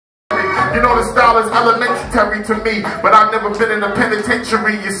You know the style is elementary to me, but I've never been in a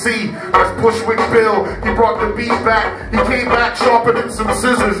penitentiary, you see. That's Bushwick Bill, he brought the beat back. He came back sharper than some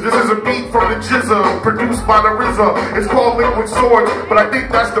scissors. This is a beat from the Jizza, produced by the RZA. It's called Liquid Swords, but I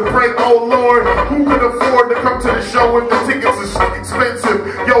think that's the break. Oh Lord, who could afford to come to the show if the tickets are expensive?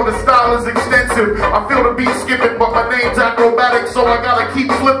 Yo, the style is extensive. I feel the beat skipping, but my name's acrobatic, so I gotta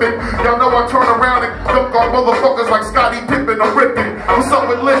keep flipping. Y'all know I turn around and dunk on motherfuckers like Scottie Pippen. I'm ripping. What's up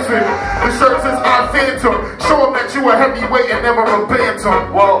with Lif Ak? The shirt says I phantom. Show them that you a heavyweight and never a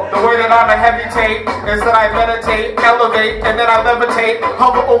bantam. Well, the way that I'm a heavy-tape is that I meditate, elevate, and then I levitate,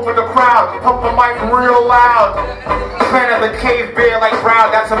 hover over the crowd, pump the mic real loud. Planet of the cave bear like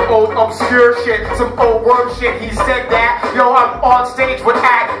Brown, that's some old obscure shit, some old worm shit. He said that. Yo, I'm on stage with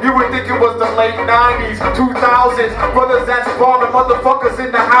Ak. You would think it was the late 90s, 2000s. Brothers that's bombing motherfuckers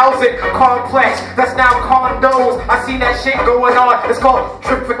in the housing complex. That's now condos. I seen that shit going on. It's called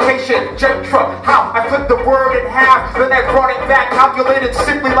gentrification, gentra. How I flipped the word in half, then I brought it back, calculated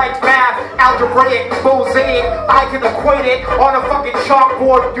simply like math, algebraic, mosaic. I can equate it on a fucking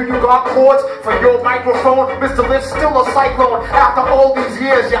chalkboard. Do you got chords for your microphone? Mr. Lift's still a cyclone. After all these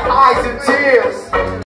years, your eyes in tears.